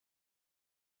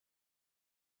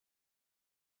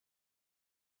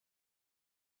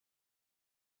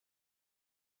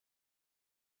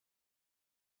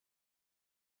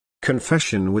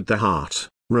Confession with the Heart,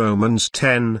 Romans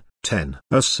 10:10.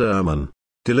 A sermon,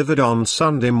 delivered on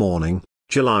Sunday morning,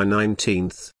 July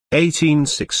 19,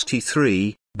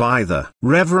 1863, by the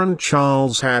Reverend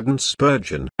Charles Haddon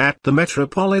Spurgeon at the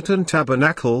Metropolitan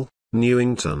Tabernacle,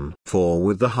 Newington. For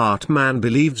with the heart man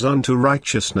believes unto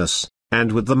righteousness,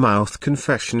 and with the mouth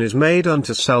confession is made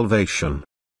unto salvation.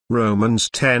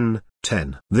 Romans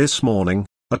 10:10. This morning,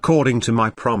 according to my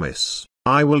promise,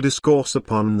 I will discourse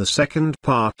upon the second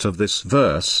part of this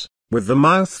verse, with the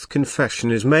mouth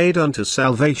confession is made unto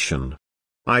salvation.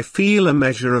 I feel a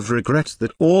measure of regret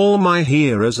that all my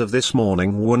hearers of this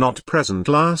morning were not present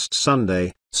last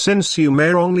Sunday, since you may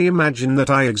wrongly imagine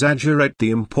that I exaggerate the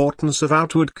importance of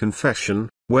outward confession,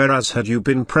 whereas had you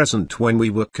been present when we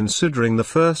were considering the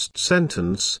first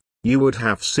sentence, you would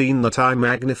have seen that I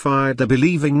magnified the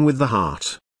believing with the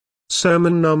heart.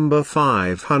 Sermon number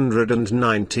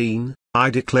 519, I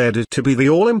declared it to be the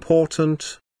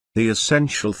all-important, the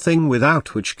essential thing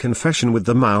without which confession with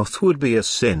the mouth would be a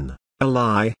sin, a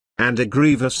lie, and a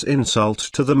grievous insult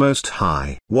to the Most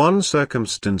High. One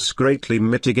circumstance greatly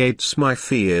mitigates my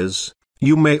fears.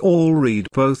 You may all read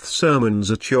both sermons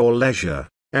at your leisure,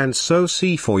 and so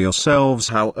see for yourselves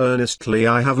how earnestly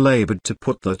I have labored to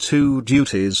put the two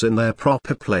duties in their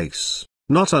proper place,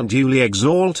 not unduly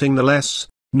exalting the less,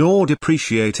 nor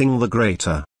depreciating the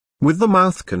greater. With the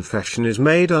mouth confession is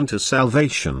made unto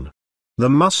salvation. There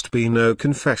must be no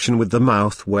confession with the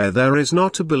mouth where there is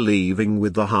not a believing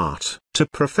with the heart. To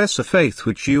profess a faith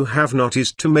which you have not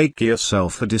is to make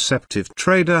yourself a deceptive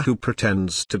trader who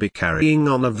pretends to be carrying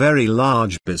on a very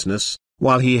large business,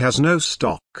 while he has no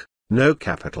stock, no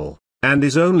capital, and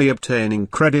is only obtaining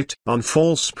credit on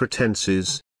false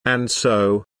pretenses, and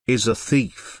so, is a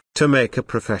thief. To make a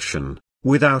profession,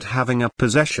 without having a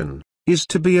possession, is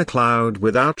to be a cloud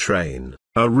without train,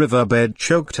 a riverbed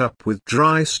choked up with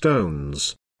dry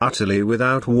stones, utterly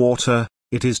without water.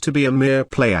 It is to be a mere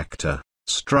play actor,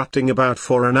 strutting about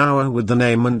for an hour with the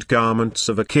name and garments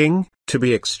of a king, to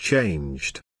be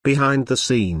exchanged, behind the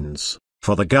scenes,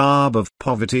 for the garb of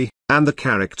poverty, and the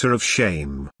character of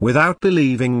shame. Without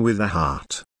believing with the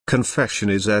heart, confession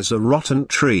is as a rotten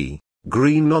tree,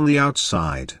 green on the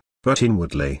outside, but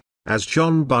inwardly, as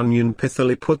John Bunyan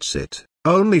pithily puts it,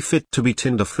 only fit to be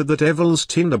tinder for the devil's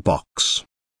tinder box.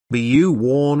 Be you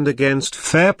warned against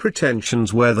fair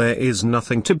pretensions where there is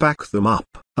nothing to back them up.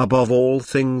 Above all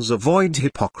things avoid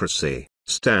hypocrisy,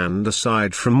 stand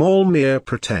aside from all mere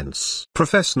pretense.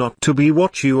 Profess not to be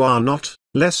what you are not,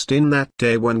 lest in that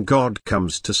day when God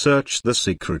comes to search the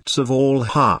secrets of all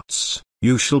hearts,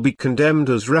 you shall be condemned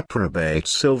as reprobate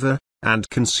silver, and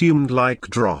consumed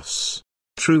like dross.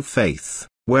 True faith,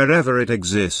 wherever it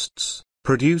exists,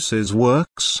 produces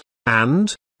works,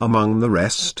 and, among the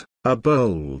rest, a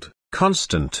bold,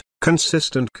 constant,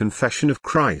 consistent confession of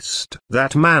Christ.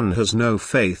 That man has no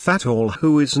faith at all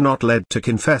who is not led to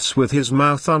confess with his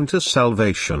mouth unto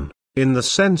salvation, in the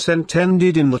sense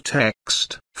intended in the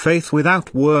text. Faith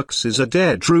without works is a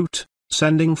dead root,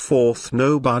 sending forth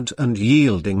no bud and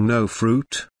yielding no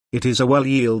fruit. It is a well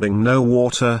yielding no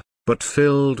water, but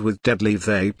filled with deadly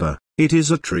vapor. It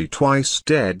is a tree twice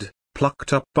dead,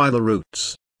 plucked up by the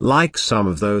roots, like some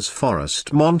of those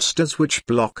forest monsters which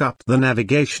block up the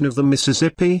navigation of the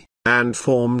Mississippi, and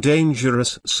form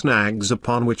dangerous snags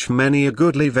upon which many a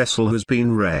goodly vessel has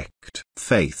been wrecked.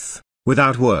 Faith,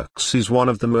 without works, is one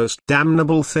of the most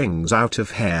damnable things out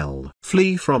of hell.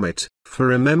 Flee from it, for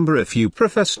remember, if you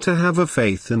profess to have a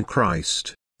faith in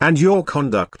Christ, and your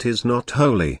conduct is not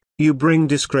holy, you bring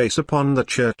disgrace upon the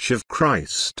Church of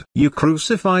Christ. You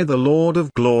crucify the Lord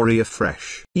of glory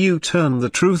afresh. You turn the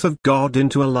truth of God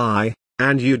into a lie,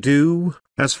 and you do,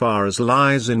 as far as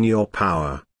lies in your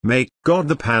power, make God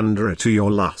the panderer to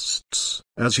your lusts.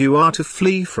 As you are to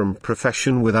flee from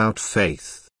profession without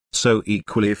faith, so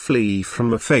equally flee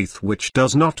from a faith which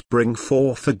does not bring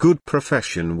forth a good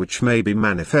profession which may be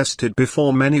manifested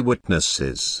before many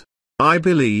witnesses. I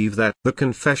believe that the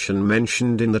confession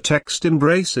mentioned in the text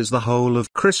embraces the whole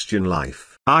of Christian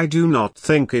life. I do not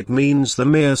think it means the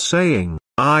mere saying,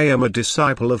 I am a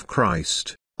disciple of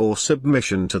Christ, or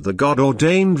submission to the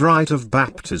God-ordained rite of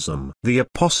baptism. The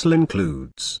Apostle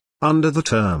includes, under the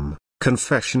term,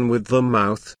 confession with the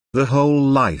mouth, the whole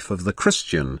life of the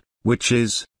Christian, which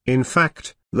is, in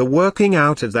fact, the working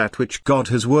out of that which God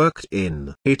has worked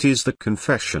in. It is the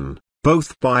confession,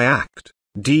 both by act,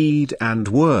 deed and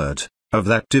word, of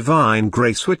that divine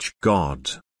grace which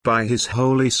God, by His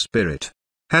Holy Spirit,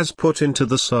 has put into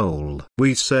the soul.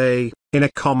 We say, in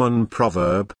a common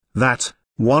proverb, that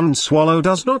one swallow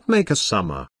does not make a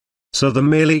summer. So the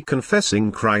merely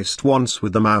confessing Christ once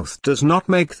with the mouth does not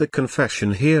make the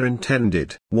confession here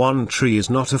intended. One tree is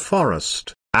not a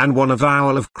forest, and one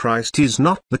avowal of Christ is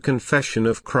not the confession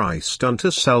of Christ unto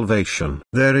salvation.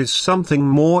 There is something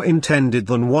more intended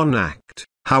than one act,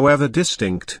 however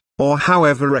distinct, or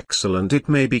however excellent it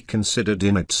may be considered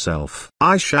in itself.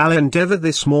 I shall endeavor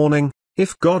this morning,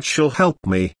 if God shall help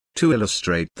me, to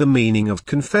illustrate the meaning of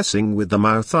confessing with the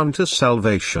mouth unto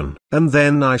salvation. And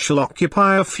then I shall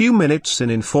occupy a few minutes in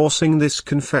enforcing this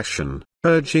confession,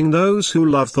 urging those who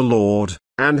love the Lord,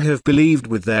 and have believed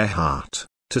with their heart,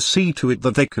 to see to it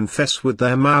that they confess with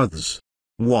their mouths.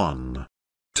 1.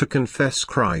 To confess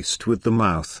Christ with the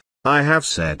mouth, I have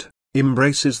said,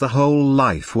 embraces the whole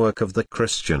life work of the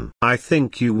Christian. I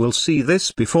think you will see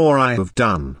this before I have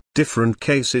done. Different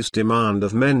cases demand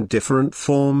of men different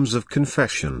forms of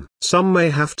confession. Some may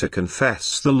have to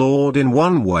confess the Lord in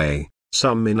one way,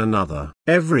 some in another.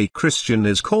 Every Christian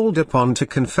is called upon to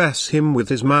confess Him with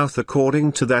his mouth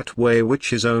according to that way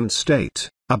which his own state,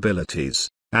 abilities,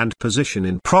 and position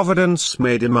in providence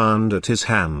may demand at his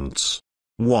hands.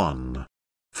 1.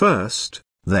 First,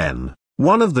 then,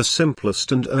 one of the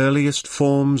simplest and earliest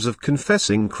forms of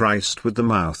confessing Christ with the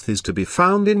mouth is to be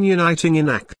found in uniting in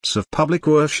acts of public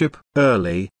worship,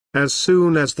 early, as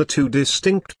soon as the two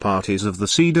distinct parties of the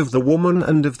seed of the woman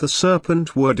and of the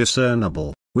serpent were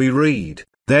discernible. We read,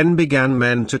 "Then began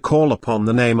men to call upon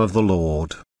the name of the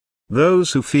Lord.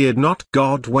 Those who feared not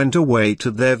God went away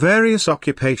to their various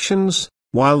occupations,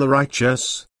 while the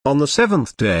righteous, on the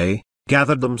seventh day,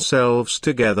 gathered themselves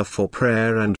together for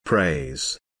prayer and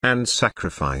praise, and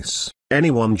sacrifice."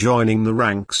 Anyone joining the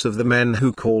ranks of the men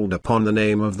who called upon the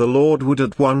name of the Lord would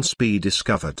at once be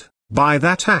discovered, by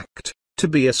that act, to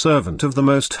be a servant of the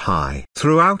Most High.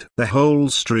 Throughout the whole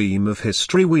stream of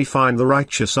history we find the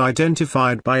righteous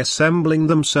identified by assembling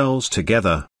themselves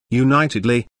together,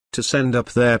 unitedly, to send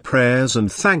up their prayers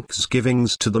and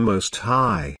thanksgivings to the Most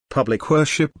High. Public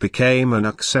worship became an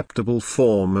acceptable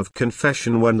form of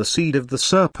confession when the seed of the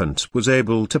serpent was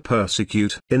able to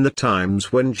persecute. In the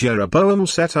times when Jeroboam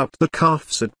set up the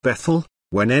calves at Bethel,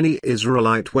 when any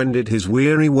Israelite wended his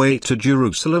weary way to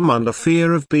Jerusalem under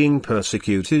fear of being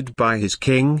persecuted by his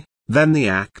king, then the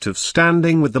act of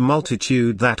standing with the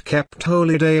multitude that kept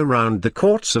holy day around the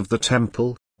courts of the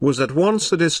temple, was at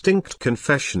once a distinct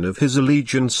confession of his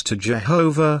allegiance to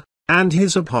Jehovah, and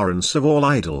his abhorrence of all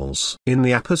idols. In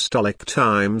the apostolic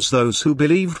times those who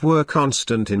believed were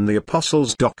constant in the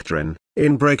apostles' doctrine,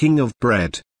 in breaking of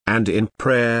bread, and in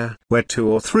prayer. Where two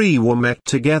or three were met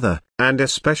together, and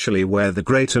especially where the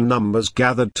greater numbers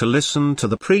gathered to listen to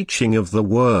the preaching of the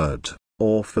word,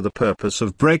 or for the purpose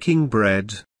of breaking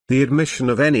bread, the admission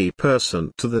of any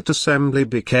person to that assembly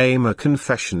became a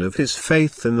confession of his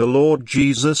faith in the Lord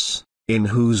Jesus, in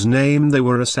whose name they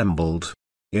were assembled.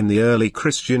 In the early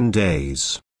Christian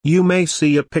days, you may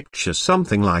see a picture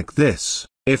something like this.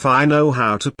 If I know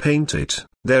how to paint it,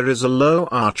 there is a low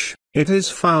arch, it is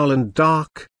foul and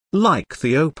dark, like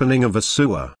the opening of a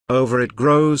sewer. Over it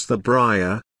grows the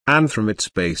briar, and from its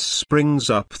base springs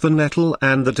up the nettle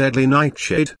and the deadly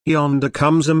nightshade. Yonder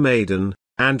comes a maiden,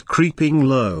 and creeping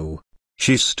low,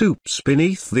 she stoops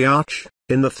beneath the arch,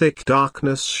 in the thick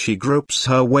darkness she gropes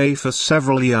her way for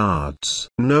several yards.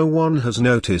 No one has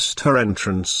noticed her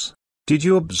entrance. Did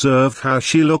you observe how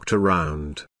she looked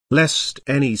around, lest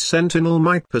any sentinel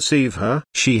might perceive her?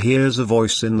 She hears a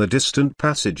voice in the distant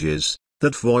passages,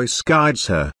 that voice guides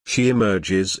her. She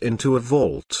emerges into a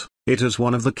vault. It is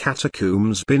one of the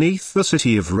catacombs beneath the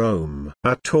city of Rome.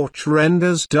 A torch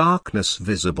renders darkness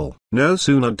visible. No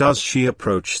sooner does she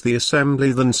approach the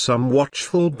assembly than some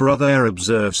watchful brother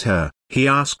observes her. He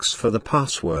asks for the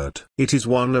password. It is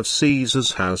one of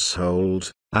Caesar's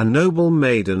household, a noble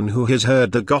maiden who has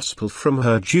heard the gospel from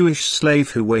her Jewish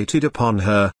slave who waited upon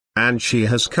her, and she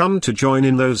has come to join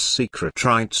in those secret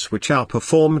rites which are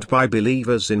performed by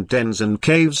believers in dens and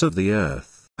caves of the earth.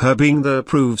 Her being there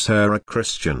proves her a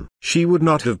Christian. She would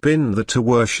not have been there to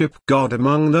worship God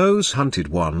among those hunted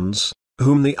ones,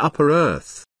 whom the upper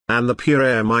earth, and the pure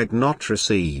air might not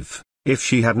receive, if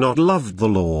she had not loved the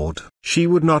Lord. She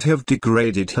would not have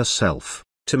degraded herself,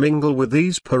 to mingle with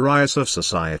these pariahs of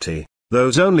society,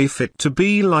 those only fit to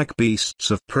be like beasts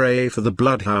of prey for the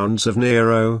bloodhounds of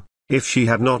Nero, if she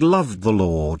had not loved the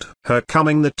Lord. Her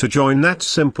coming there to join that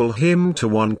simple hymn to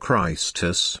one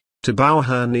Christus, to bow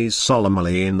her knees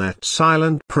solemnly in that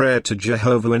silent prayer to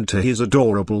Jehovah and to his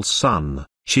adorable Son,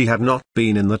 she had not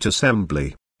been in that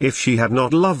assembly, if she had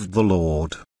not loved the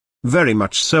Lord. Very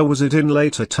much so was it in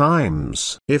later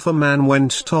times. If a man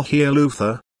went to hear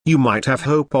Luther, you might have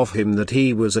hope of him that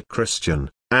he was a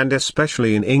Christian, and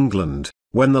especially in England,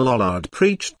 when the Lollard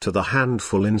preached to the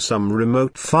handful in some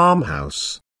remote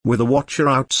farmhouse, with a watcher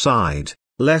outside,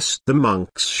 lest the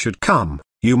monks should come,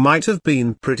 you might have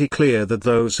been pretty clear that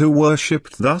those who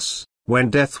worshipped thus, when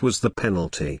death was the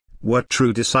penalty, were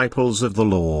true disciples of the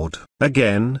Lord.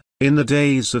 Again, in the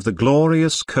days of the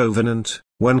glorious covenant,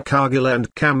 when Cargill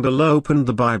and Campbell opened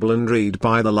the Bible and read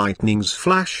by the lightning's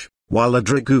flash, while the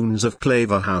dragoons of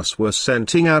Claverhouse were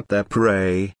scenting out their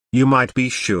prey, you might be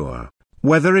sure,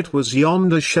 whether it was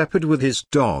yonder shepherd with his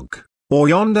dog, or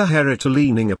yonder heriter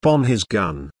leaning upon his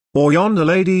gun, or yonder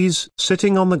ladies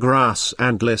sitting on the grass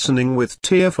and listening with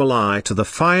tearful eye to the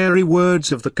fiery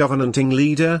words of the covenanting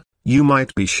leader, you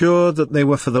might be sure that they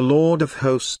were for the Lord of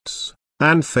hosts,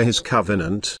 and for his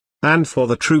covenant, and for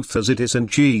the truth as it is in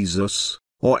Jesus,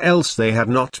 or else they had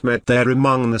not met there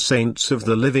among the saints of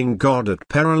the living God at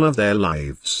peril of their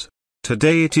lives.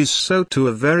 Today it is so to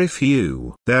a very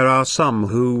few. There are some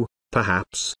who,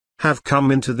 perhaps, have come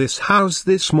into this house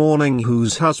this morning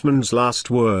whose husband's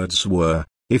last words were,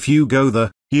 "If you go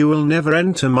there, you will never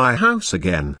enter my house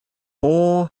again."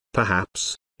 Or,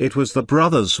 perhaps, it was the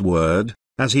brother's word,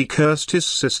 as he cursed his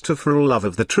sister for a love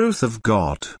of the truth of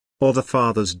God, or the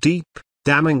father's deep,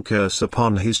 damning curse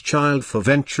upon his child for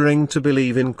venturing to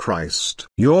believe in Christ.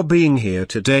 Your being here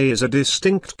today is a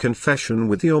distinct confession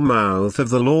with your mouth of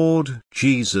the Lord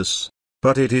Jesus,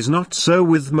 but it is not so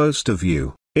with most of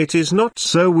you. It is not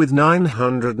so with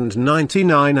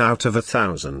 999 out of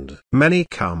 1,000. Many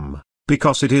come,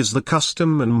 because it is the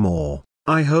custom, and more,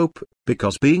 I hope,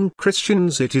 because being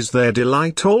Christians it is their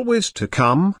delight always to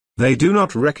come. They do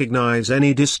not recognize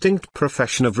any distinct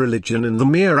profession of religion in the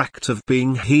mere act of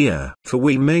being here. For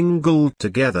we mingled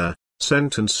together,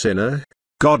 saint and sinner,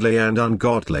 godly and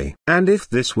ungodly. And if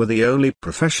this were the only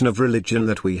profession of religion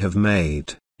that we have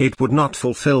made, it would not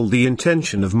fulfill the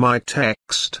intention of my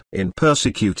text. In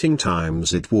persecuting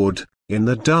times it would, in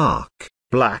the dark,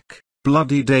 black,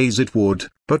 bloody days it would,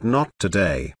 but not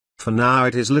today. For now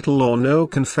it is little or no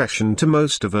confession to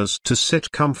most of us to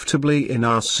sit comfortably in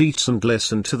our seats and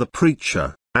listen to the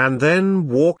preacher, and then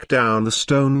walk down the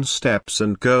stone steps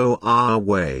and go our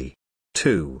way.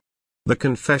 2. The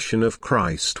confession of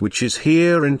Christ which is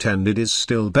here intended is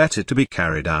still better to be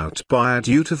carried out by a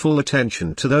dutiful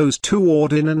attention to those two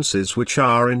ordinances which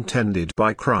are intended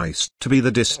by Christ to be the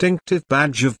distinctive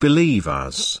badge of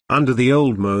believers. Under the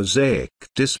old Mosaic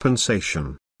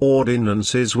dispensation,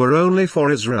 ordinances were only for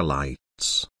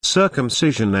Israelites.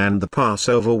 Circumcision and the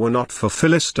Passover were not for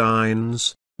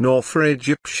Philistines, nor for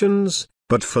Egyptians,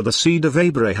 but for the seed of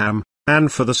Abraham,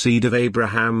 and for the seed of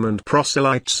Abraham and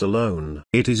proselytes alone.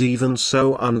 It is even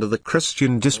so under the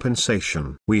Christian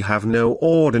dispensation. We have no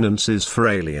ordinances for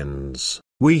aliens.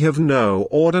 We have no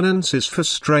ordinances for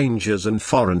strangers and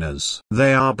foreigners.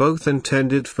 They are both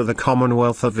intended for the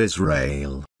commonwealth of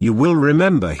Israel. You will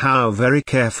remember how very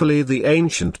carefully the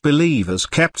ancient believers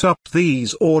kept up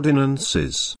these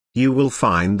ordinances. You will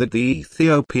find that the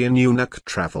Ethiopian eunuch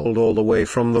traveled all the way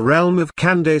from the realm of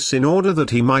Candace in order that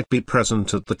he might be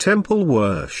present at the temple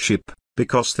worship,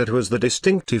 because that was the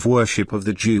distinctive worship of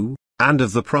the Jew, and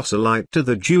of the proselyte to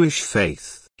the Jewish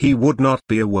faith. He would not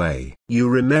be away. You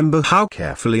remember how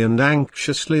carefully and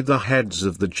anxiously the heads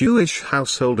of the Jewish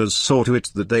householders saw to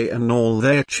it that they and all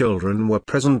their children were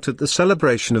present at the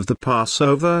celebration of the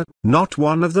Passover. Not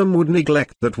one of them would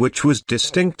neglect that which was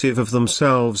distinctive of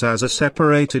themselves as a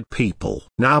separated people.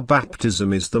 Now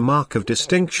baptism is the mark of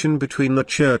distinction between the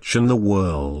church and the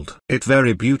world. It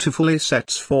very beautifully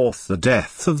sets forth the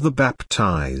death of the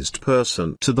baptized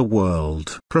person to the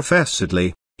world.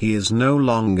 Professedly, he is no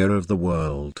longer of the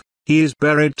world. He is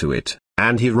buried to it,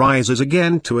 and he rises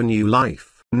again to a new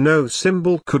life. No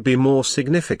symbol could be more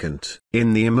significant.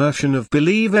 In the immersion of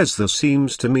believers there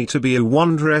seems to me to be a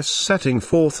wondrous setting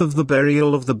forth of the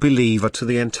burial of the believer to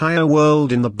the entire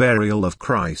world in the burial of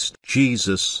Christ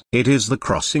Jesus. It is the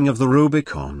crossing of the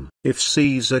Rubicon. If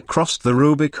Caesar crossed the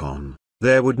Rubicon,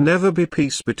 there would never be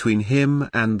peace between him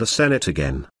and the Senate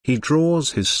again. He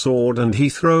draws his sword and he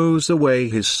throws away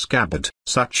his scabbard.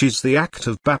 Such is the act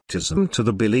of baptism to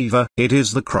the believer. It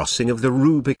is the crossing of the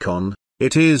Rubicon.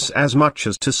 It is as much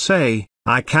as to say,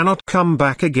 I cannot come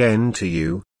back again to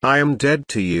you, I am dead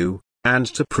to you, and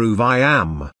to prove I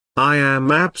am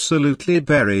absolutely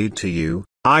buried to you.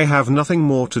 I have nothing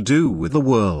more to do with the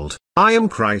world. I am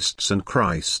Christ's and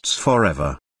Christ's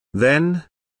forever. Then,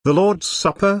 the Lord's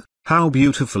Supper. How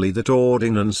beautifully that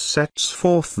ordinance sets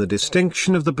forth the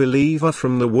distinction of the believer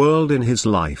from the world in his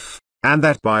life, and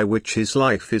that by which his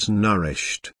life is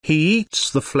nourished. He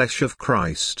eats the flesh of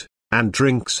Christ, and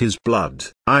drinks his blood.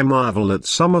 I marvel at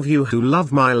some of you who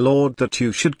love my Lord that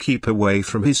you should keep away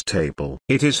from his table.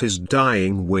 It is his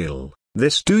dying will,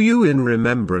 This do you in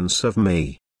remembrance of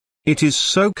me. It is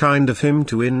so kind of him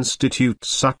to institute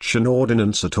such an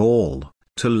ordinance at all,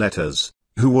 to let us,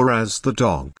 who were as the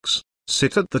dogs,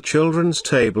 sit at the children's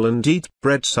table and eat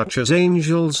bread such as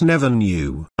angels never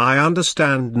knew. I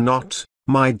understand not,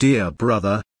 my dear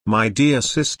brother, my dear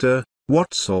sister,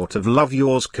 what sort of love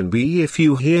yours can be if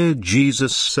you hear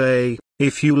Jesus say,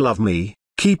 "If you love me,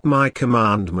 keep my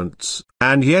commandments,"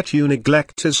 and yet you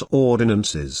neglect his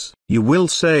ordinances. You will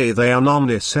say they are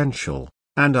non-essential,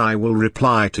 and I will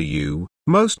reply to you,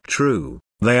 most true,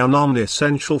 they are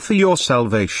non-essential for your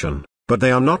salvation, but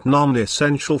they are not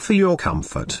non-essential for your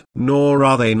comfort. Nor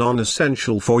are they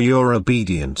non-essential for your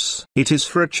obedience. It is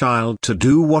for a child to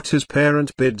do what his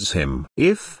parent bids him.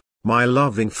 If, my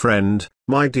loving friend,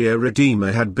 my dear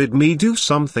Redeemer had bid me do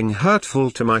something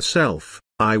hurtful to myself,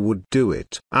 I would do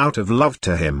it out of love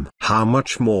to him. How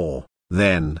much more,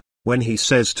 then, when he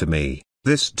says to me,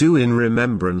 "This do in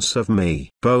remembrance of me."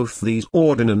 Both these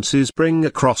ordinances bring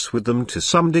across with them to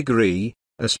some degree,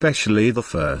 especially the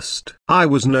first. I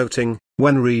was noting,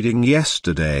 when reading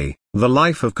yesterday, the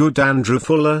life of good Andrew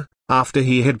Fuller, after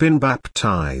he had been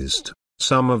baptized,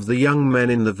 some of the young men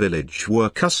in the village were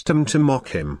accustomed to mock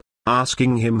him,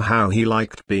 asking him how he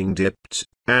liked being dipped,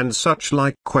 and such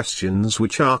like questions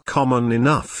which are common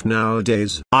enough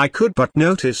nowadays. I could but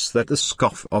notice that the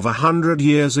scoff of 100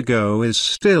 years ago is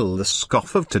still the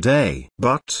scoff of today.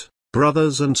 But,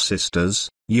 brothers and sisters,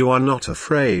 you are not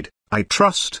afraid, I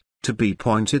trust, to be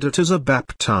pointed at as a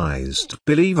baptized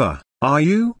believer, are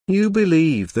you? You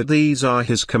believe that these are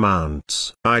his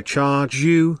commands. I charge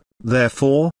you,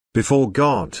 therefore, before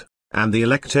God, and the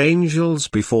elect angels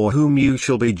before whom you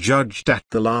shall be judged at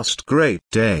the last great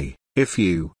day, if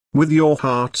you, with your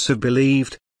hearts have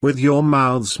believed, with your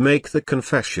mouths make the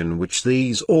confession which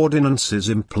these ordinances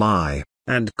imply,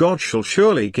 and God shall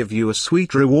surely give you a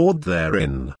sweet reward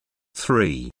therein.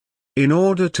 3. In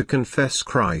order to confess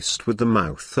Christ with the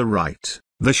mouth aright,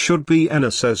 there should be an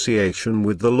association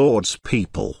with the Lord's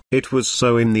people. It was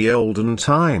so in the olden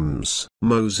times.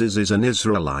 Moses is an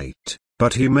Israelite,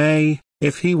 but he may,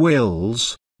 if he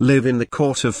wills, live in the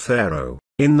court of Pharaoh,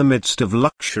 in the midst of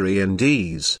luxury and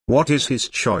ease. What is his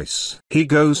choice? He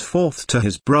goes forth to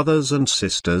his brothers and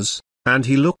sisters, and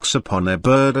he looks upon their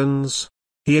burdens.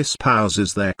 He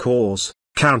espouses their cause,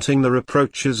 counting the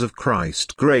reproaches of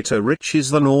Christ greater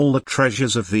riches than all the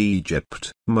treasures of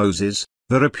Egypt. Moses,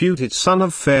 the reputed son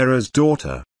of Pharaoh's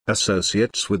daughter,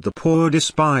 associates with the poor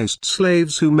despised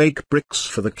slaves who make bricks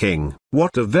for the king.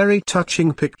 What a very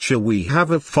touching picture we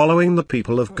have of following the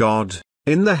people of God,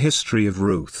 in the history of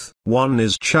Ruth. One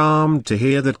is charmed to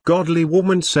hear that godly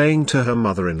woman saying to her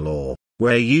mother-in-law,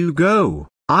 "Where you go,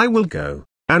 I will go,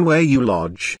 and where you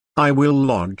lodge, I will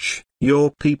lodge,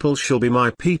 your people shall be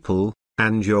my people,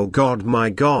 and your God my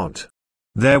God."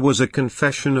 There was a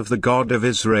confession of the God of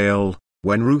Israel,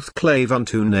 when Ruth clave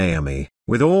unto Naomi,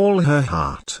 with all her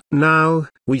heart. Now,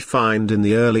 we find in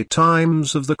the early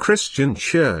times of the Christian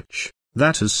church,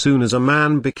 that as soon as a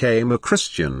man became a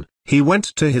Christian, he went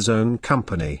to his own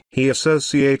company. He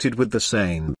associated with the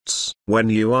saints. When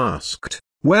you asked,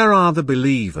 "Where are the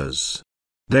believers?"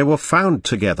 they were found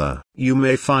together. You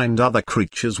may find other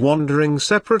creatures wandering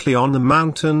separately on the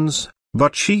mountains,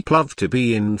 but sheep love to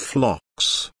be in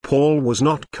flocks. Paul was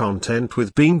not content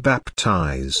with being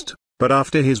baptized, but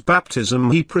after his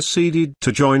baptism he proceeded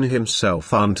to join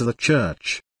himself unto the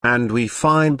church, and we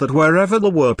find that wherever there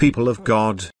were people of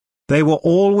God, they were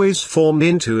always formed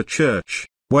into a church,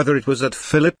 whether it was at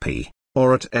Philippi,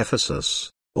 or at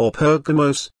Ephesus, or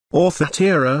Pergamos, or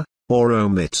Thyatira, or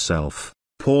Rome itself.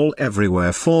 Paul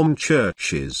everywhere formed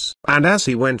churches, and as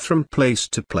he went from place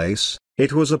to place,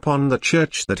 it was upon the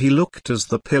church that he looked as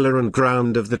the pillar and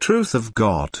ground of the truth of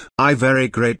God. I very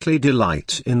greatly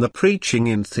delight in the preaching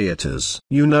in theatres.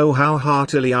 You know how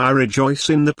heartily I rejoice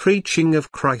in the preaching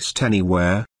of Christ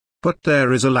anywhere. But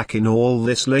there is a lack in all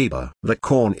this labour. The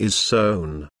corn is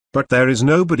sown, but there is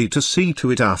nobody to see to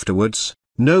it afterwards,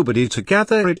 nobody to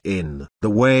gather it in. The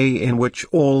way in which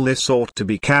all this ought to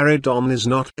be carried on is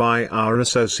not by our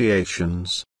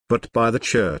associations, but by the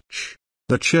church.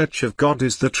 The church of God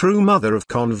is the true mother of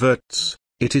converts.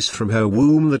 It is from her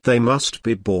womb that they must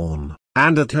be born,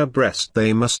 and at her breast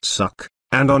they must suck,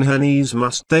 and on her knees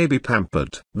must they be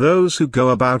pampered. Those who go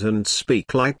about and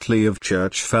speak lightly of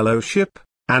church fellowship,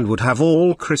 and would have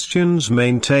all Christians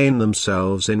maintain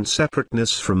themselves in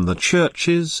separateness from the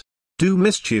churches, do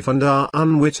mischief and are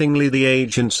unwittingly the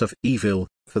agents of evil,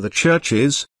 for the church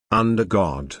is, under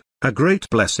God, a great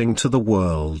blessing to the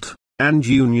world, and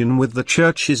union with the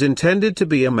church is intended to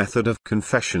be a method of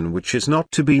confession which is not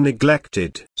to be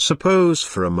neglected. Suppose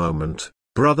for a moment,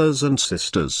 brothers and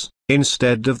sisters,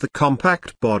 instead of the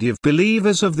compact body of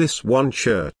believers of this one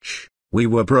church, we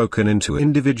were broken into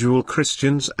individual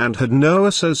Christians and had no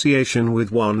association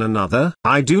with one another.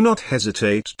 I do not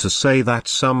hesitate to say that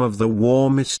some of the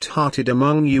warmest-hearted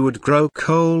among you would grow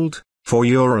cold, for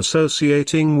your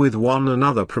associating with one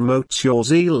another promotes your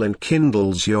zeal and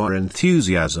kindles your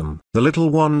enthusiasm. The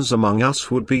little ones among us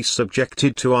would be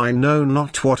subjected to I know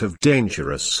not what of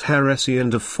dangerous heresy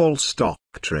and of false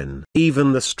doctrine.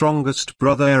 Even the strongest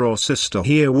brother or sister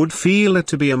here would feel it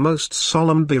to be a most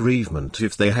solemn bereavement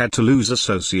if they had to lose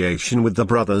association with the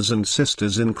brothers and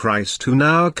sisters in Christ who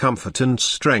now comfort and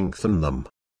strengthen them.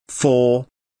 For,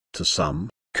 to some,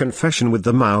 confession with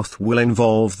the mouth will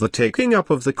involve the taking up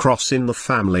of the cross in the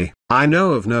family. I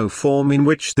know of no form in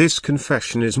which this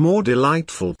confession is more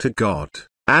delightful to God,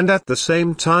 and at the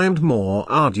same time more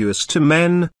arduous to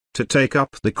men, to take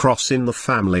up the cross in the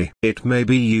family. It may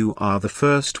be you are the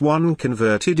first one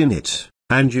converted in it,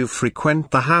 and you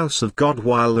frequent the house of God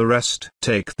while the rest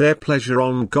take their pleasure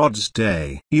on God's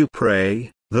day. You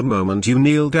pray. The moment you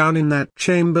kneel down in that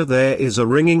chamber there is a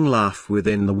ringing laugh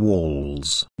within the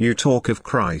walls. You talk of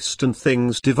Christ and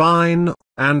things divine,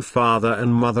 and father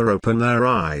and mother open their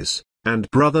eyes,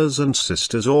 and brothers and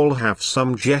sisters all have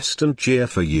some jest and jeer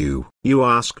for you. You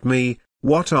ask me,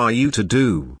 what are you to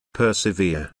do?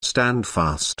 Persevere. Stand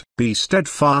fast. Be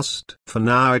steadfast. For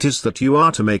now it is that you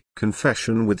are to make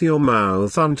confession with your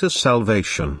mouth unto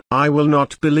salvation. I will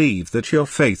not believe that your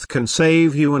faith can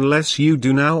save you unless you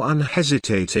do now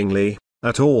unhesitatingly,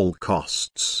 at all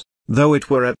costs, though it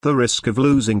were at the risk of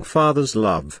losing father's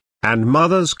love, and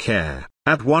mother's care,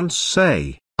 at once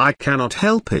say, I cannot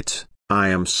help it. I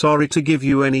am sorry to give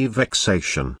you any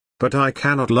vexation, but I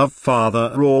cannot love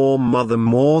father or mother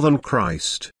more than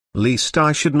Christ, lest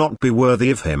I should not be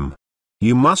worthy of him.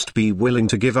 You must be willing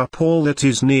to give up all that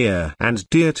is near and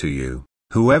dear to you,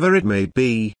 whoever it may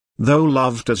be, though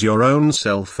loved as your own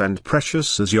self and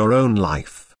precious as your own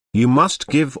life. You must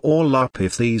give all up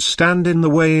if these stand in the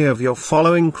way of your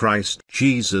following Christ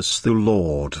Jesus the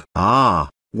Lord. Ah,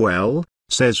 well,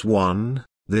 says one,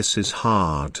 this is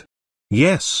hard.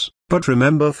 Yes, but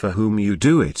remember for whom you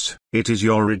do it. It is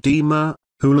your Redeemer,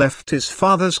 who left his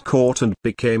Father's court and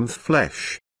became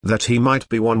flesh, that he might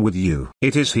be one with you.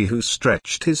 It is he who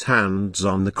stretched his hands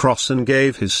on the cross and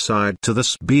gave his side to the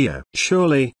spear.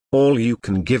 Surely, all you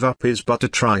can give up is but a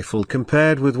trifle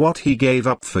compared with what he gave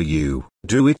up for you.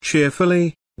 Do it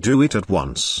cheerfully, do it at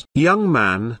once. Young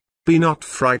man, be not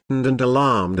frightened and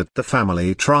alarmed at the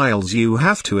family trials you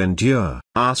have to endure.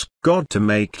 Ask God to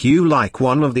make you like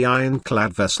one of the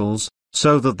ironclad vessels,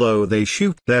 so that though they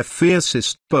shoot their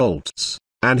fiercest bolts,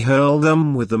 and hurl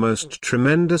them with the most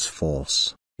tremendous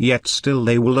force, yet still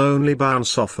they will only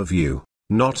bounce off of you,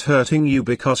 not hurting you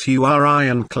because you are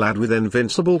ironclad with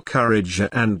invincible courage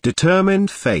and determined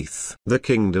faith. The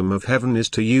kingdom of heaven is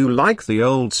to you like the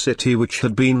old city which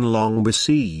had been long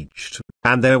besieged,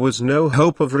 and there was no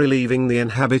hope of relieving the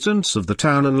inhabitants of the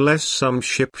town unless some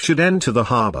ship should enter the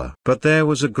harbor. But there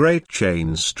was a great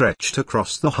chain stretched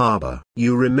across the harbor.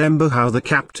 You remember how the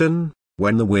captain,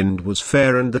 when the wind was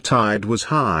fair and the tide was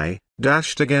high,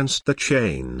 dashed against the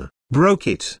chain, broke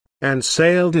it, and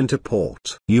sailed into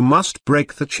port. You must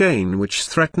break the chain which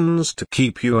threatens to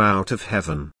keep you out of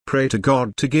heaven. Pray to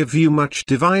God to give you much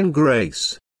divine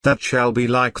grace, that shall be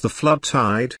like the flood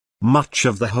tide, much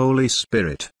of the Holy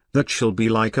Spirit, that shall be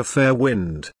like a fair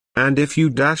wind, and if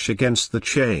you dash against the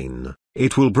chain,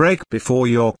 it will break before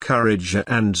your courage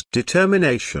and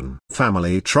determination.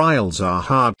 Family trials are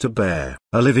hard to bear.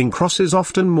 A living cross is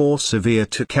often more severe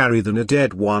to carry than a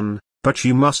dead one, but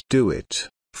you must do it,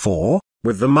 for,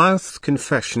 with the mouth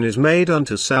confession is made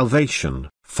unto salvation.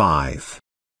 5.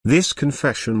 This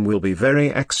confession will be very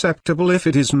acceptable if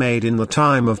it is made in the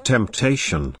time of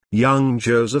temptation. Young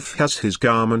Joseph has his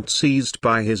garment seized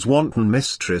by his wanton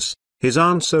mistress. His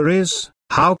answer is,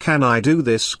 how can I do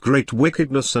this great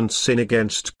wickedness and sin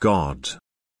against God?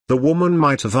 The woman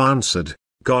might have answered,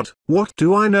 God, what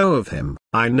do I know of him?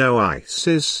 I know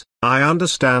Isis, I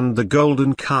understand the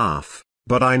golden calf,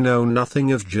 but I know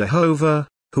nothing of Jehovah.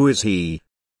 Who is he?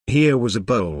 Here was a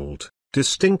bold,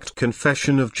 distinct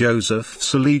confession of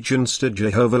Joseph's allegiance to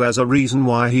Jehovah as a reason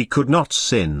why he could not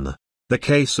sin. The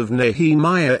case of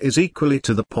Nehemiah is equally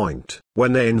to the point.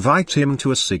 When they invite him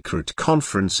to a secret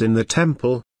conference in the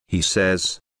temple, he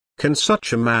says, can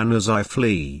such a man as I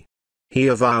flee? He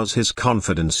avows his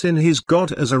confidence in his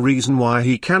God as a reason why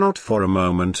he cannot for a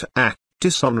moment act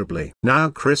dishonorably. Now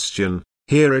Christian,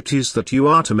 here it is that you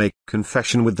are to make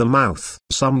confession with the mouth.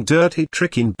 Some dirty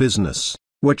trick in business,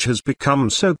 which has become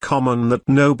so common that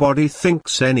nobody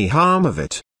thinks any harm of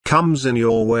it, comes in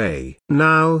your way.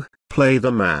 Now, play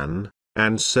the man,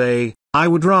 and say, I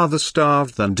would rather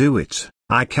starve than do it.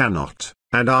 I cannot,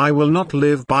 and I will not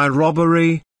live by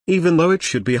robbery, even though it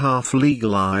should be half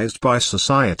legalized by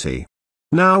society.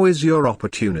 Now is your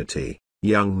opportunity,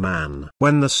 young man.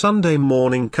 When the Sunday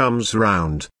morning comes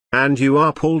round, and you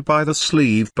are pulled by the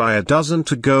sleeve by a dozen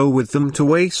to go with them to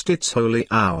waste its holy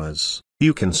hours,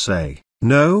 you can say,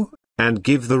 no, and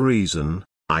give the reason,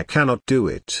 I cannot do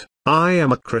it, I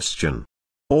am a Christian.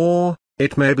 Or,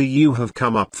 it may be you have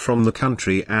come up from the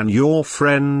country and your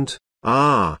friend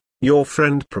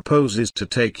proposes to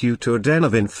take you to a den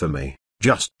of infamy,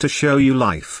 just to show you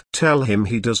life. Tell him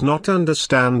he does not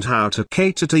understand how to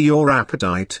cater to your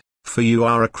appetite, for you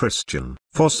are a Christian.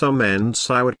 For some ends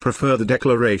I would prefer the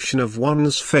declaration of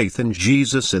one's faith in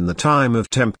Jesus in the time of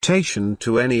temptation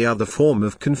to any other form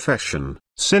of confession,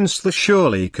 since there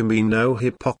surely can be no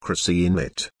hypocrisy in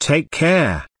it. Take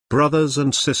care, brothers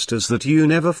and sisters, that you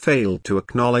never fail to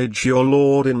acknowledge your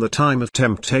Lord in the time of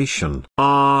temptation.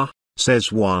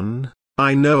 Says one,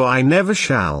 I know I never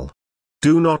shall.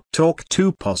 Do not talk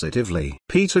too positively.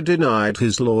 Peter denied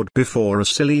his Lord before a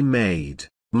silly maid.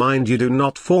 Mind you do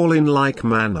not fall in like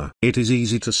manner. It is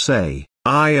easy to say,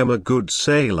 I am a good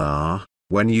sailor,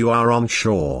 when you are on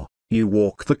shore. You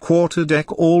walk the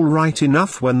quarterdeck all right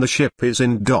enough when the ship is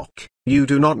in dock. You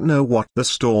do not know what the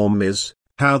storm is,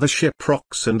 how the ship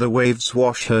rocks and the waves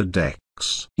wash her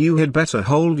decks. You had better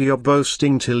hold your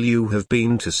boasting till you have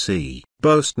been to sea.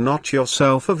 Boast not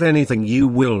yourself of anything you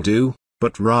will do,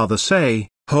 but rather say,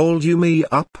 hold you me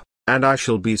up, and I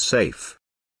shall be safe.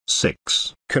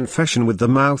 6. Confession with the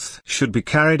mouth should be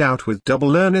carried out with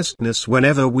double earnestness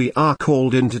whenever we are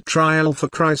called into trial for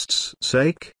Christ's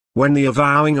sake, when the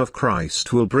avowing of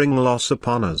Christ will bring loss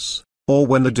upon us, or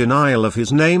when the denial of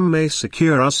his name may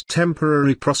secure us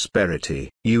temporary prosperity.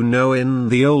 You know in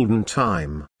the olden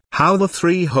time, how the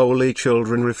 3 holy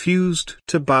children refused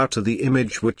to bow to the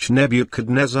image which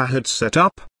Nebuchadnezzar had set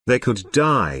up. They could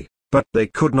die, but they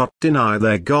could not deny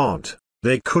their God.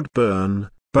 They could burn,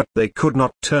 but they could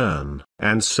not turn.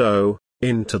 And so,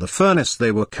 into the furnace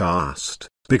they were cast,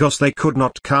 because they could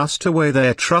not cast away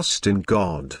their trust in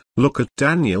God. Look at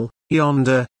Daniel,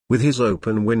 yonder, with his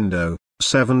open window,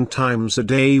 7 times a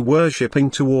day worshipping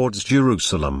towards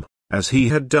Jerusalem, as he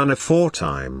had done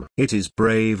aforetime. It is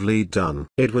bravely done.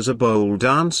 It was a bold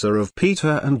answer of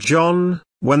Peter and John,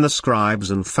 when the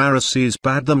scribes and Pharisees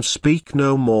bade them speak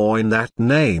no more in that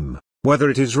name, whether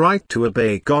it is right to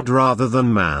obey God rather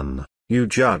than man. You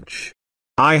judge.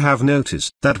 I have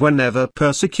noticed that whenever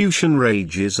persecution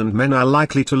rages and men are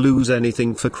likely to lose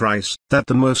anything for Christ, that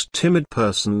the most timid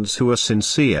persons who are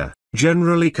sincere,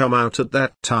 generally come out at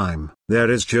that time. There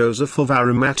is Joseph of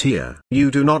Arimathea.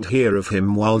 You do not hear of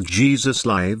him while Jesus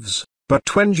lives,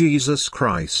 but when Jesus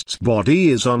Christ's body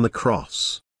is on the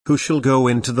cross, who shall go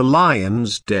into the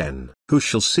lion's den? Who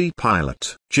shall see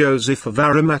Pilate? Joseph of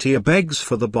Arimathea begs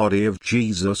for the body of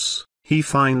Jesus. He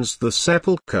finds the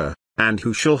sepulchre, and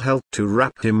who shall help to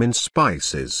wrap him in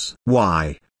spices?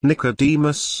 Why,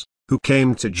 Nicodemus, who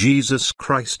came to Jesus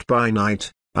Christ by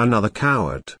night, another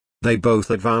coward. They both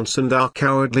advance and are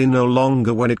cowardly no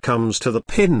longer when it comes to the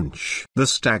pinch. The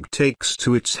stag takes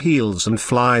to its heels and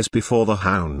flies before the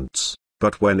hounds,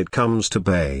 but when it comes to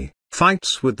bay,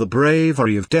 fights with the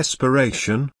bravery of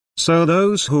desperation. So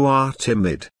those who are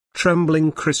timid,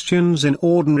 trembling Christians in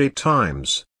ordinary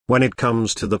times, when it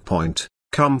comes to the point,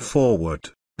 come forward,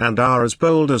 and are as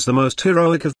bold as the most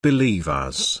heroic of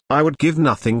believers. I would give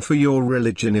nothing for your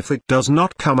religion if it does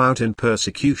not come out in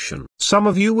persecution. Some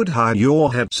of you would hide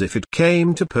your heads if it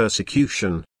came to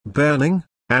persecution, burning,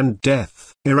 and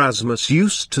death. Erasmus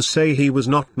used to say he was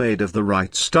not made of the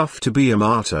right stuff to be a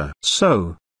martyr.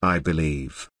 So, I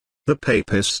believe, the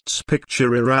papists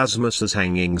picture Erasmus as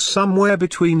hanging somewhere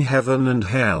between heaven and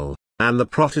hell, and the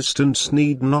Protestants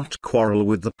need not quarrel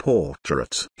with the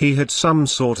portrait. He had some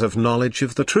sort of knowledge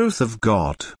of the truth of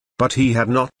God, but he had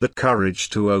not the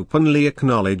courage to openly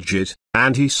acknowledge it,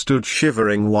 and he stood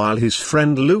shivering while his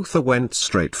friend Luther went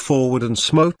straight forward and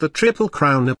smote the triple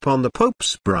crown upon the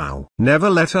Pope's brow. Never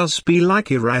let us be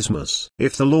like Erasmus.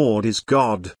 If the Lord is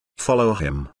God, follow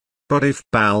him. But if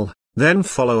Baal, then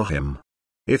follow him.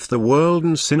 If the world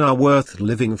and sin are worth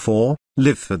living for,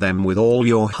 live for them with all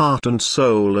your heart and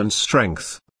soul and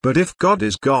strength. But if God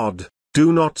is God,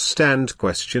 do not stand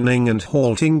questioning and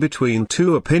halting between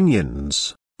 2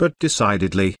 opinions, but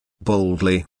decidedly,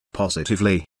 boldly,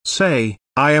 positively, say,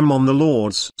 I am on the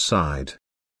Lord's side.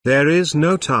 There is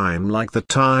no time like the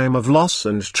time of loss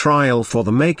and trial for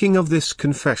the making of this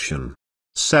confession.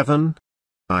 7.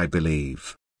 I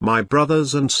believe, my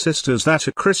brothers and sisters, that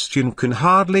a Christian can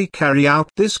hardly carry out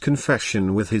this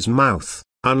confession with his mouth,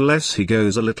 unless he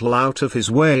goes a little out of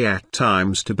his way at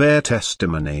times to bear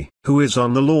testimony. Who is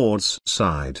on the Lord's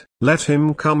side? Let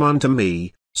him come unto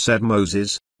me, said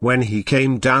Moses, when he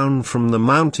came down from the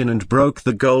mountain and broke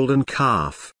the golden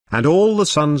calf. And all the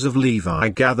sons of Levi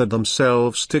gathered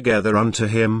themselves together unto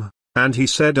him, and he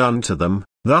said unto them,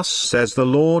 Thus says the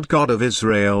Lord God of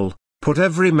Israel, Put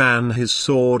every man his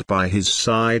sword by his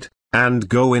side, and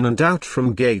go in and out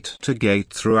from gate to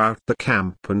gate throughout the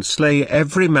camp, and slay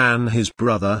every man his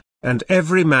brother, and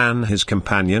every man his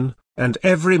companion, and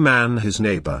every man his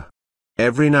neighbor.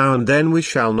 Every now and then we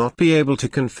shall not be able to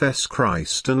confess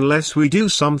Christ unless we do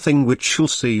something which shall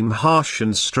seem harsh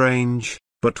and strange,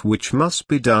 but which must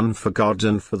be done for God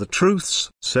and for the truth's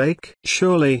sake.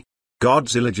 Surely,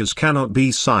 God's villagers cannot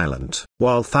be silent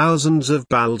while thousands of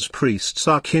Baal's priests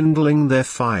are kindling their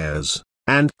fires,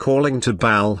 and calling to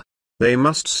Baal. They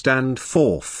must stand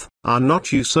forth. Are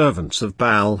not you servants of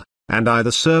Baal, and I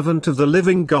the servant of the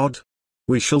living God?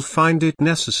 We shall find it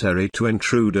necessary to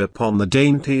intrude upon the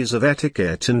dainties of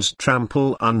etiquette and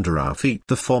trample under our feet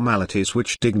the formalities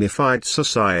which dignified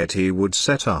society would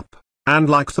set up, and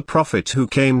like the prophet who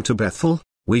came to Bethel,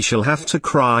 we shall have to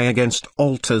cry against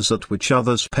altars at which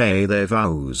others pay their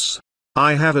vows.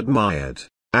 I have admired,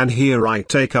 and here I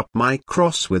take up my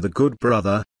cross with a good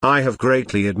brother, I have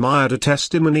greatly admired a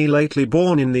testimony lately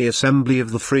borne in the Assembly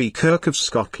of the Free Kirk of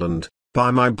Scotland,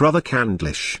 by my brother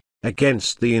Candlish,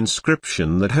 against the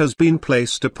inscription that has been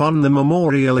placed upon the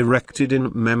memorial erected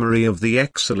in memory of the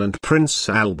excellent Prince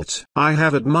Albert. I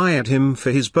have admired him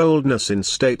for his boldness in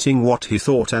stating what he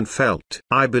thought and felt.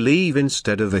 I believe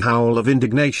instead of a howl of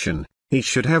indignation, he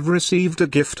should have received a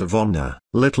gift of honor.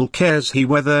 Little cares he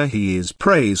whether he is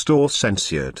praised or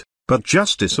censured, but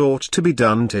justice ought to be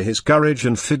done to his courage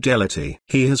and fidelity.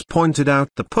 He has pointed out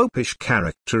the popish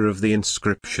character of the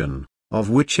inscription, of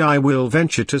which I will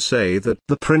venture to say that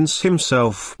the prince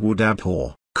himself would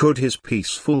abhor, could his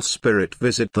peaceful spirit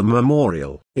visit the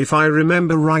memorial. If I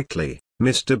remember rightly,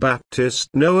 Mr. Baptist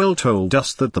Noel told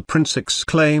us that the prince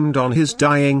exclaimed on his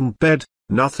dying bed,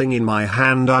 Nothing in my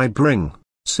hand I bring,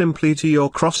 simply to your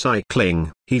cross I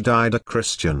cling. He died a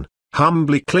Christian,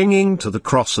 humbly clinging to the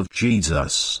cross of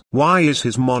Jesus. Why is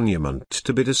his monument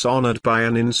to be dishonored by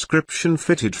an inscription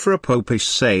fitted for a popish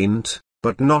saint,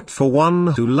 but not for one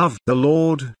who loved the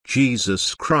Lord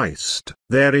Jesus Christ?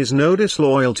 There is no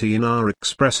disloyalty in our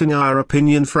expressing our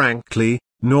opinion frankly,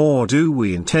 nor do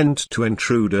we intend to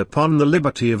intrude upon the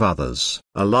liberty of others.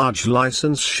 A large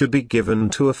license should be given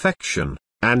to affection,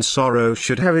 and sorrow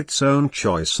should have its own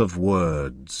choice of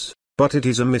words, but it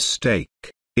is a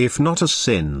mistake, if not a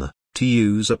sin, to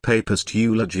use a papist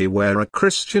eulogy where a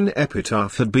Christian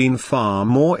epitaph had been far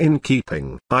more in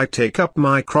keeping. I take up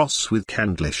my cross with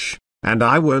Candlish, and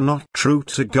I were not true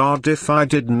to God if I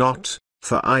did not,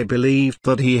 for I believed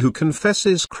that he who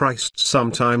confesses Christ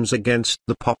sometimes against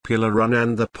the popular run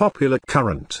and the popular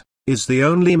current, is the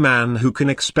only man who can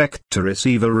expect to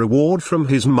receive a reward from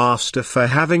his master for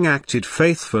having acted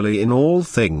faithfully in all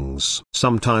things.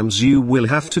 Sometimes you will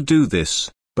have to do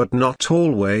this, but not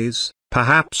always,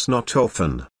 perhaps not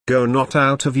often. Go not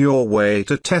out of your way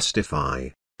to testify,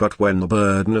 but when the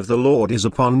burden of the Lord is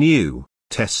upon you,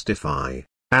 testify.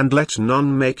 And let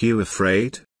none make you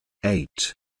afraid.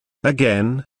 8.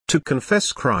 Again, to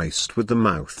confess Christ with the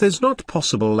mouth is not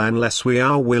possible unless we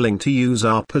are willing to use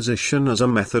our position as a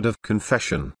method of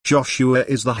confession. Joshua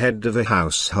is the head of a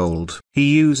household.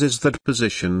 He uses that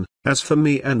position, as for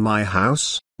me and my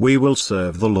house, we will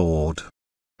serve the Lord.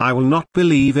 I will not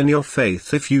believe in your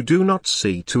faith if you do not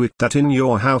see to it that in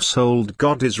your household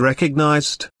God is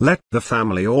recognized. Let the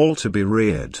family altar be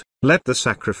reared. Let the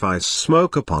sacrifice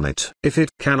smoke upon it. If it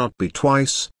cannot be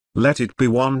twice, let it be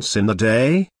once in the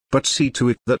day, but see to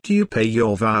it that you pay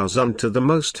your vows unto the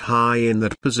Most High in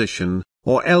that position,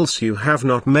 or else you have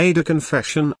not made a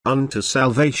confession unto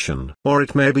salvation. Or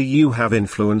it may be you have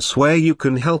influence where you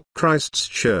can help Christ's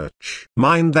church.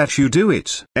 Mind that you do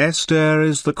it. Esther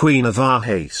is the queen of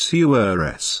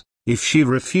Ahasuerus. If she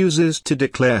refuses to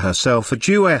declare herself a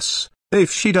Jewess,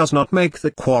 if she does not make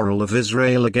the quarrel of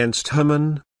Israel against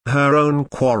Haman her own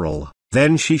quarrel,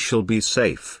 then she shall be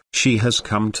safe. She has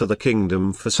come to the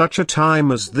kingdom for such a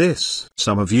time as this.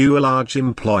 Some of you are large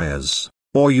employers,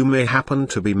 or you may happen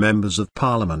to be members of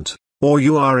parliament, or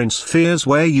you are in spheres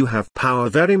where you have power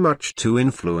very much to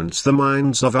influence the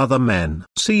minds of other men.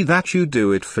 See that you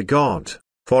do it for God,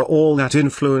 for all that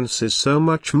influence is so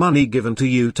much money given to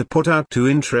you to put out to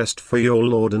interest for your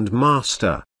Lord and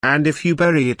Master, and if you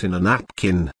bury it in a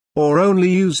napkin, or only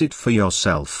use it for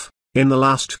yourself, in the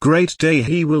last great day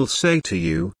he will say to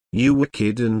you, You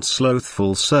wicked and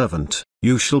slothful servant,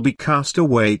 you shall be cast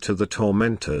away to the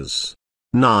tormentors.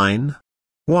 9.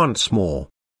 Once more,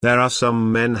 there are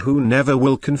some men who never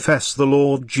will confess the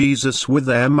Lord Jesus with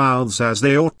their mouths as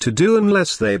they ought to do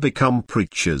unless they become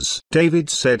preachers. David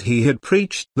said he had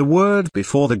preached the word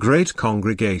before the great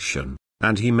congregation,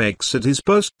 and he makes it his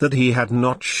boast that he had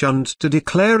not shunned to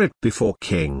declare it before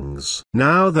kings.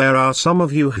 Now there are some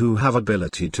of you who have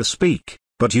ability to speak,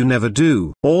 but you never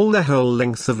do. All the whole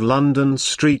length of London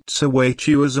streets await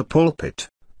you as a pulpit.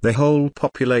 The whole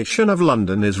population of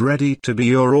London is ready to be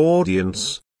your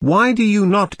audience. Why do you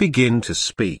not begin to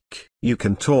speak? You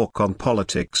can talk on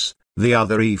politics. The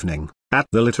other evening, at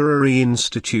the literary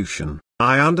institution,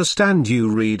 I understand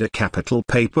you read a capital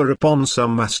paper upon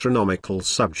some astronomical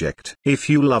subject. If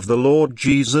you love the Lord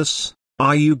Jesus,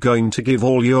 are you going to give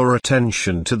all your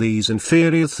attention to these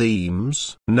inferior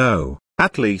themes? No,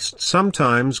 at least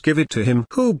sometimes give it to him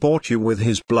who bought you with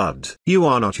his blood. You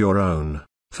are not your own,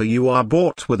 for you are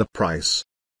bought with a price.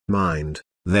 Mind,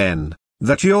 then,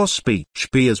 that your speech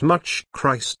be as much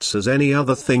Christ's as any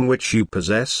other thing which you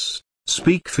possess.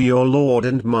 Speak for your Lord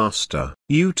and Master.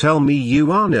 You tell me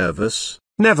you are nervous.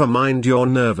 Never mind your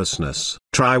nervousness.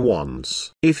 Try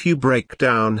once. If you break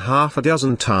down half a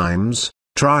dozen times,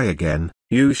 try again.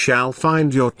 You shall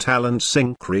find your talents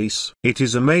increase. It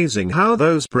is amazing how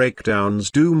those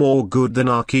breakdowns do more good than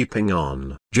our keeping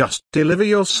on. Just deliver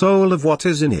your soul of what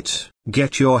is in it.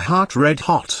 Get your heart red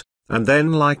hot. And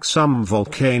then, like some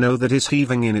volcano that is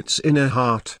heaving in its inner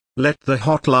heart, let the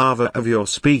hot lava of your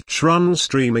speech run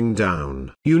streaming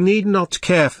down. You need not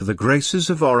care for the graces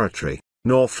of oratory,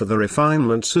 nor for the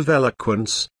refinements of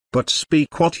eloquence, but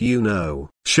speak what you know.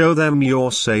 Show them your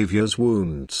Saviour's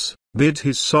wounds, bid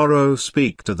his sorrow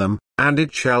speak to them, and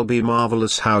it shall be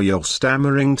marvelous how your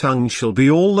stammering tongue shall be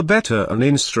all the better an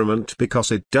instrument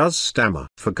because it does stammer.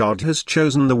 For God has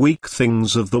chosen the weak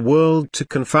things of the world to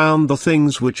confound the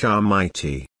things which are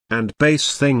mighty, and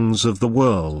base things of the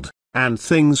world, and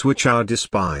things which are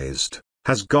despised,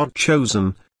 has God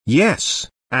chosen, yes,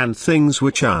 and things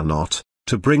which are not,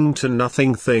 to bring to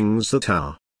nothing things that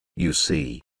are. You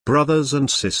see, brothers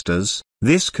and sisters,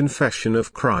 this confession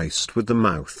of Christ with the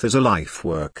mouth is a life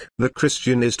work. The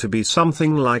Christian is to be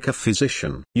something like a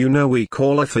physician. You know we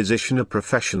call a physician a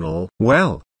professional.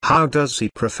 Well, how does he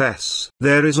profess?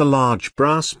 There is a large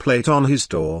brass plate on his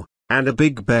door, and a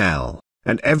big bell,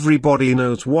 and everybody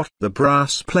knows what the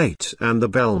brass plate and the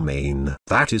bell mean.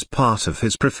 That is part of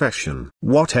his profession.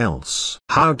 What else?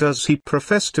 How does he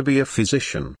profess to be a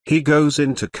physician? He goes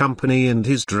into company and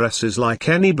his dress is like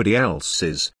anybody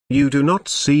else's. You do not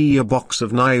see a box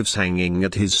of knives hanging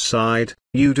at his side.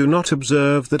 You do not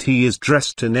observe that he is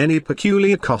dressed in any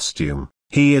peculiar costume.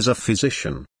 He is a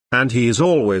physician, and he is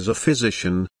always a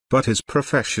physician, but his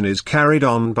profession is carried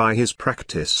on by his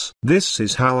practice. This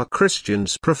is how a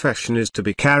Christian's profession is to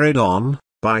be carried on,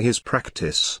 by his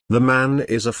practice. The man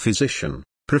is a physician,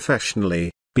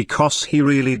 professionally, because he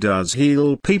really does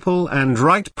heal people and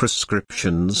write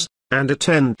prescriptions, and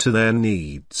attend to their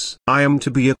needs. I am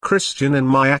to be a Christian in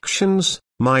my actions,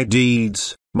 my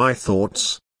deeds, my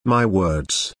thoughts, my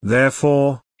words.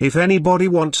 Therefore, if anybody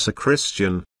wants a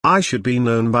Christian, I should be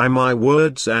known by my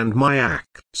words and my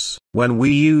acts. When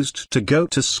we used to go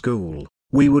to school,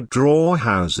 we would draw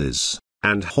houses,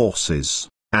 and horses,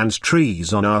 and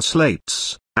trees on our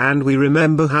slates, and we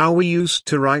remember how we used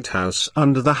to write house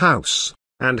under the house,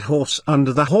 and horse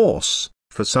under the horse.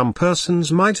 For some persons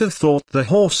might have thought the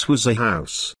horse was a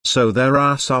house. So there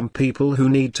are some people who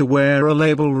need to wear a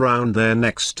label round their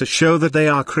necks to show that they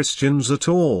are Christians at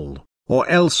all, or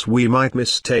else we might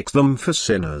mistake them for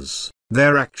sinners.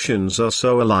 Their actions are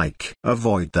so alike.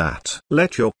 Avoid that.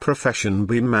 Let your profession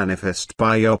be manifest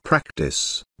by your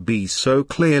practice. Be so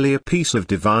clearly a piece of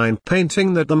divine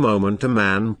painting that the moment a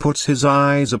man puts his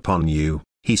eyes upon you,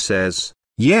 he says,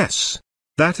 "Yes,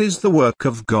 that is the work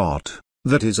of God.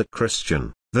 That is a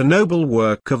Christian, the noble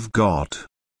work of God."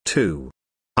 2.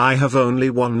 I have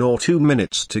only 1 or 2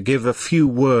 minutes to give a few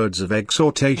words of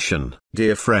exhortation.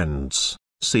 Dear friends,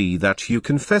 see that you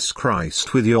confess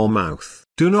Christ with your mouth.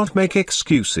 Do not make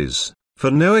excuses,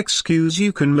 for no excuse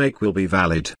you can make will be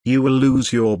valid. You will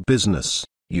lose your business,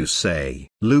 you say.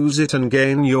 Lose it and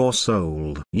gain your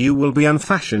soul. You will be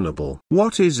unfashionable.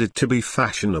 What is it to be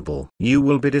fashionable? You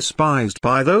will be despised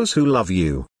by those who love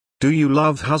you. Do you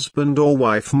love husband or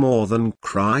wife more than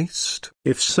Christ?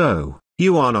 If so,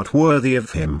 you are not worthy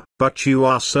of him. But you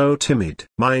are so timid.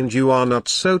 Mind you are not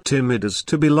so timid as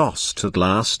to be lost at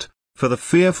last, for the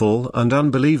fearful and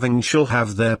unbelieving shall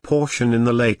have their portion in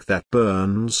the lake that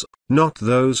burns, not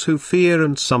those who fear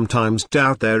and sometimes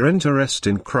doubt their interest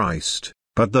in Christ,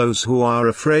 but those who are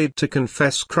afraid to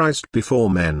confess Christ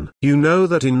before men. You know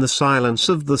that in the silence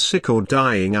of the sick or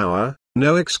dying hour,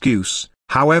 no excuse,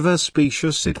 however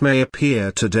specious it may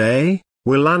appear today,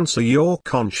 will answer your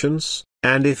conscience,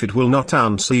 and if it will not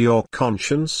answer your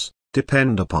conscience,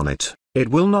 depend upon it, it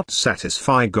will not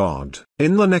satisfy God.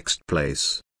 In the next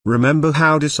place, remember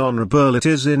how dishonorable it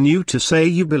is in you to say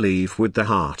you believe with the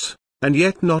heart, and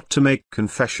yet not to make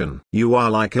confession. You are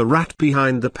like a rat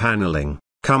behind the paneling,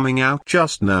 coming out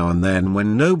just now and then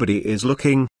when nobody is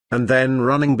looking, and then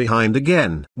running behind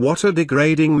again. What a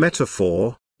degrading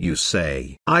metaphor, you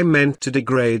say. I meant to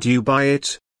degrade you by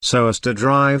it, so as to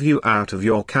drive you out of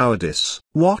your cowardice.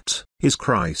 What, is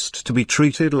Christ to be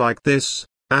treated like this,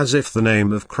 as if the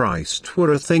name of Christ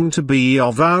were a thing to be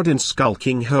avowed in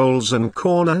skulking holes and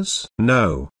corners?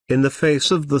 No, in the face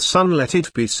of the sun let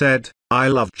it be said, I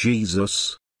love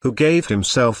Jesus, who gave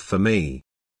himself for me.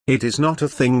 It is not a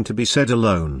thing to be said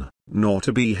alone, nor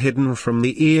to be hidden from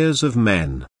the ears of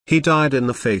men. He died in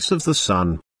the face of the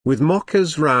sun, with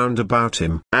mockers round about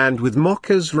him. And with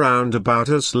mockers round about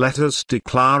us let us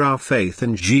declare our faith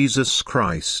in Jesus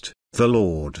Christ, the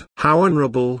Lord. How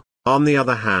honorable, on the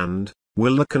other hand,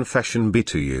 will the confession be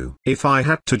to you? If I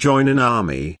had to join an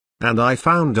army, and I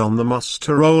found on the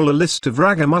muster roll a list of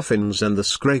ragamuffins and the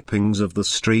scrapings of the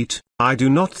street, I do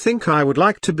not think I would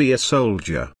like to be a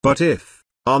soldier. But if,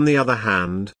 on the other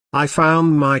hand, I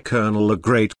found my colonel a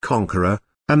great conqueror,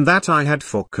 and that I had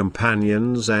for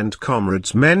companions and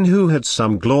comrades men who had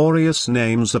some glorious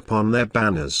names upon their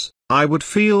banners, I would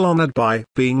feel honored by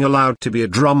being allowed to be a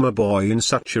drummer boy in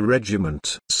such a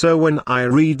regiment. So when I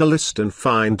read the list and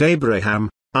find Abraham,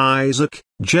 Isaac,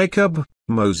 Jacob,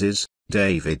 Moses,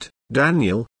 David,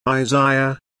 Daniel,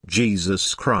 Isaiah,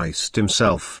 Jesus Christ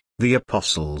himself, the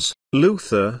apostles,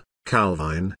 Luther,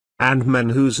 Calvin, and men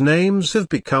whose names have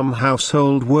become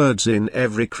household words in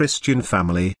every Christian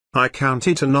family, I count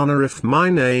it an honor if my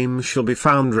name shall be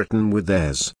found written with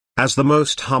theirs, as the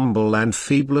most humble and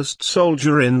feeblest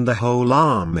soldier in the whole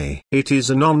army. It is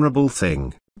an honorable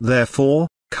thing, therefore,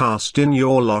 cast in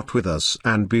your lot with us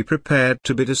and be prepared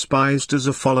to be despised as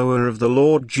a follower of the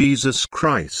Lord Jesus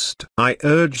Christ. I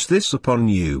urge this upon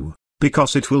you,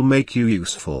 because it will make you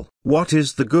useful. What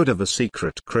is the good of a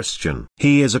secret Christian?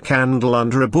 He is a candle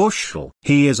under a bushel.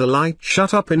 He is a light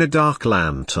shut up in a dark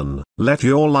lantern. Let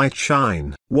your light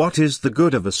shine. What is the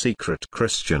good of a secret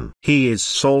Christian? He is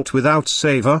salt without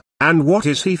savor, and what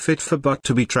is he fit for but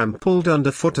to be trampled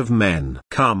under foot of men?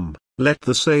 Come, let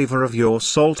the savor of your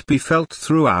salt be felt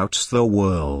throughout the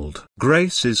world.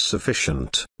 Grace is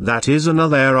sufficient. That is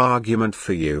another argument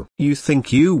for you. You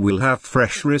think you will have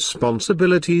fresh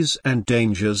responsibilities and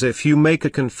dangers if you make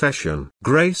a confession.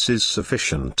 Grace is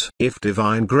sufficient. If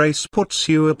divine grace puts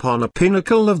you upon a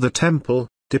pinnacle of the temple,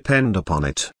 depend upon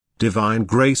it, divine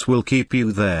grace will keep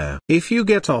you there. If you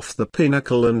get off the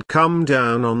pinnacle and come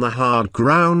down on the hard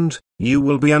ground, you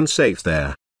will be unsafe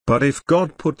there. But if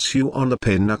God puts you on the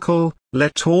pinnacle,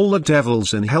 let all the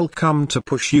devils in hell come to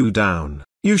push you down,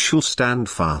 you shall stand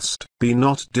fast. Be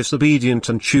not disobedient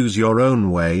and choose your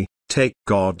own way, take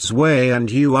God's way and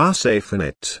you are safe in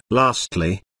it.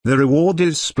 Lastly, the reward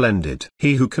is splendid.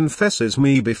 He who confesses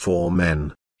me before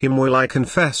men, him will I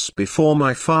confess before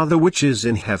my Father which is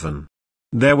in heaven.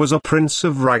 There was a prince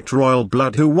of right royal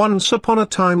blood who once upon a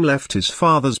time left his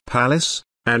father's palace,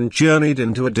 and journeyed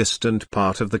into a distant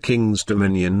part of the king's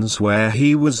dominions where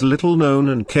he was little known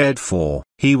and cared for.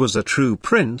 He was a true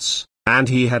prince, and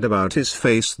he had about his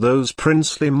face those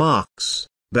princely marks,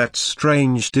 that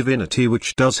strange divinity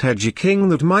which does hedge a king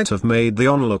that might have made the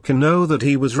onlooker know that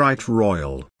he was right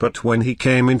royal. But when he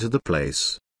came into the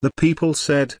place, the people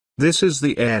said, "This is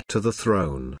the heir to the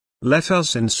throne, let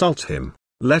us insult him,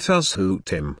 let us hoot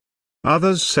him."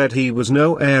 Others said he was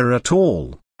no heir at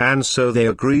all. And so they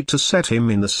agreed to set him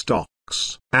in the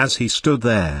stocks. As he stood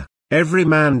there, every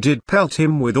man did pelt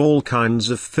him with all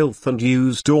kinds of filth and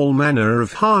used all manner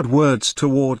of hard words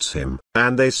towards him.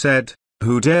 And they said,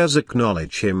 "Who dares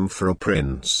acknowledge him for a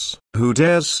prince? Who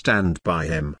dares stand by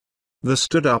him?" There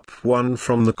stood up one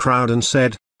from the crowd and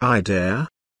said, "I dare."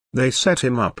 They set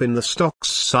him up in the stocks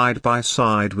side by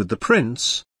side with the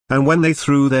prince, and when they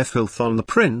threw their filth on the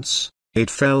prince,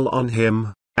 it fell on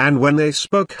him. And when they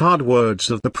spoke hard words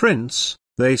of the prince,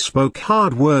 they spoke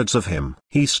hard words of him.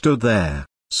 He stood there,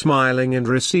 smiling and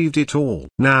received it all.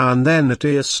 Now and then a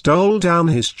tear stole down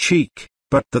his cheek,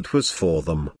 but that was for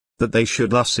them, that they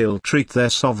should thus ill-treat their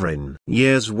sovereign.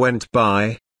 Years went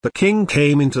by, the king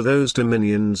came into those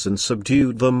dominions and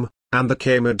subdued them, and there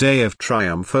came a day of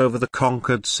triumph over the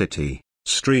conquered city.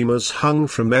 Streamers hung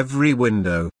from every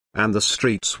window, and the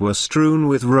streets were strewn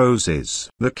with roses.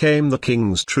 There came the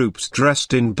king's troops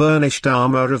dressed in burnished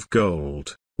armor of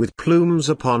gold, with plumes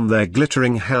upon their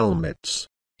glittering helmets.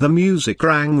 The music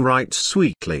rang right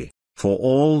sweetly, for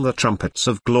all the trumpets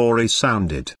of glory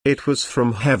sounded. It was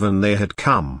from heaven they had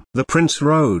come. The prince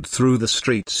rode through the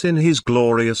streets in his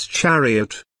glorious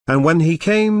chariot, and when he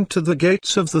came to the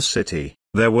gates of the city,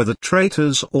 there were the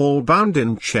traitors all bound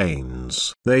in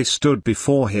chains. They stood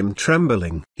before him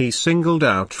trembling. He singled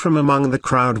out from among the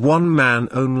crowd one man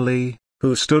only,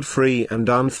 who stood free and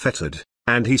unfettered,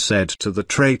 and he said to the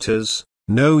traitors,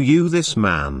 "Know you this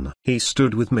man? He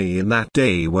stood with me in that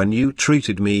day when you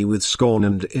treated me with scorn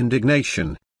and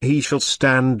indignation. He shall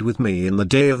stand with me in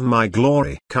the day of my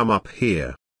glory. Come up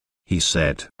here," he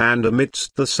said. And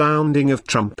amidst the sounding of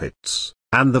trumpets,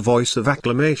 and the voice of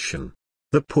acclamation,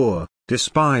 the poor,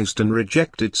 despised and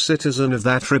rejected citizen of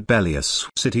that rebellious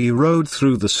city rode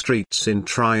through the streets in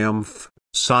triumph,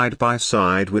 side by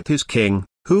side with his king,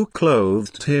 who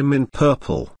clothed him in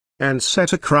purple, and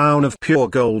set a crown of pure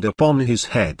gold upon his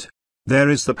head. There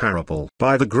is the parable.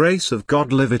 By the grace of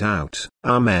God live it out.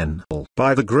 Amen.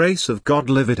 By the grace of God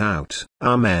live it out.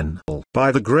 Amen.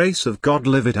 By the grace of God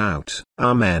live it out.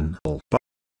 Amen.